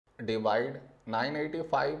divide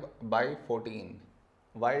 985 by 14.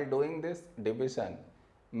 While doing this division,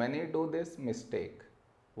 many do this mistake.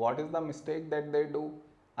 What is the mistake that they do?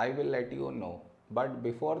 I will let you know. But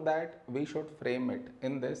before that, we should frame it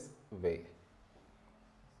in this way.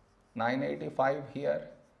 985 here,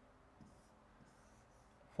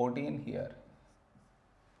 14 here.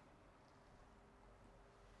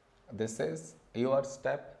 This is your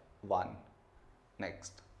step 1.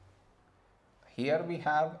 Next. Here we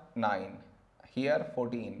have 9, here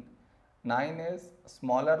 14. 9 is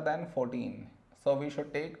smaller than 14. So we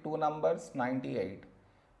should take two numbers 98.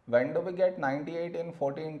 When do we get 98 in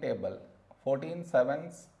 14 table? 14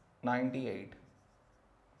 sevens 98.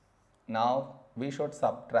 Now we should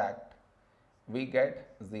subtract. We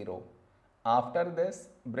get 0. After this,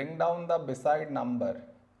 bring down the beside number.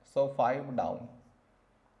 So 5 down.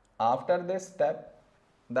 After this step,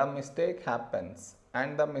 the mistake happens,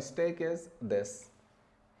 and the mistake is this.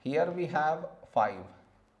 Here we have 5,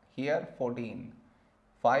 here 14.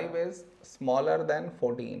 5 is smaller than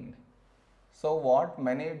 14. So what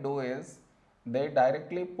many do is, they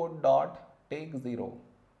directly put dot, take 0,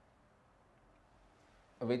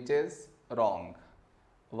 which is wrong.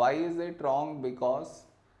 Why is it wrong? Because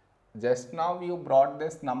just now you brought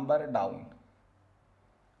this number down,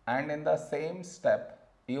 and in the same step,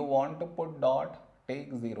 you want to put dot,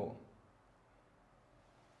 take 0,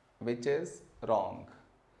 which is wrong.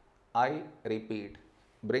 I repeat,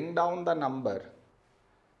 bring down the number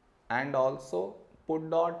and also put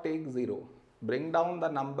dot, take 0. Bring down the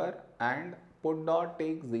number and put dot,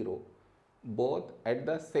 take 0. Both at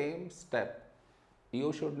the same step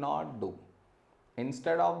you should not do.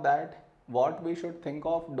 Instead of that, what we should think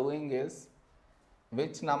of doing is,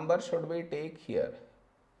 which number should we take here?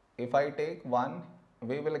 If I take 1,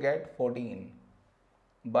 we will get 14,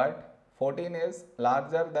 but 14 is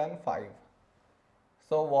larger than 5.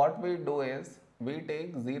 So what we do is, we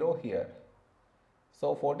take 0 here.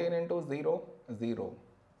 So 14 into 0, 0.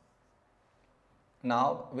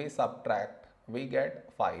 Now we subtract, we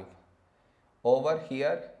get 5. Over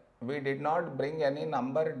here, we did not bring any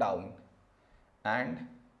number down, and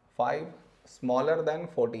 5 smaller than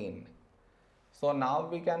 14. So now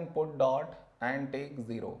we can put dot and take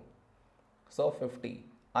 0. So 50.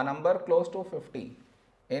 A number close to 50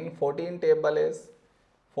 in 14 table is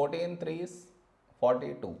 14 3s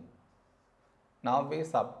 42. Now we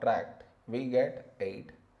subtract, we get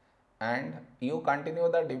 8. And you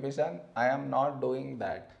continue the division. I am not doing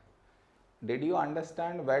that. Did you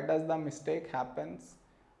understand where does the mistake happens?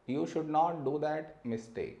 You should not do that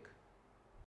mistake.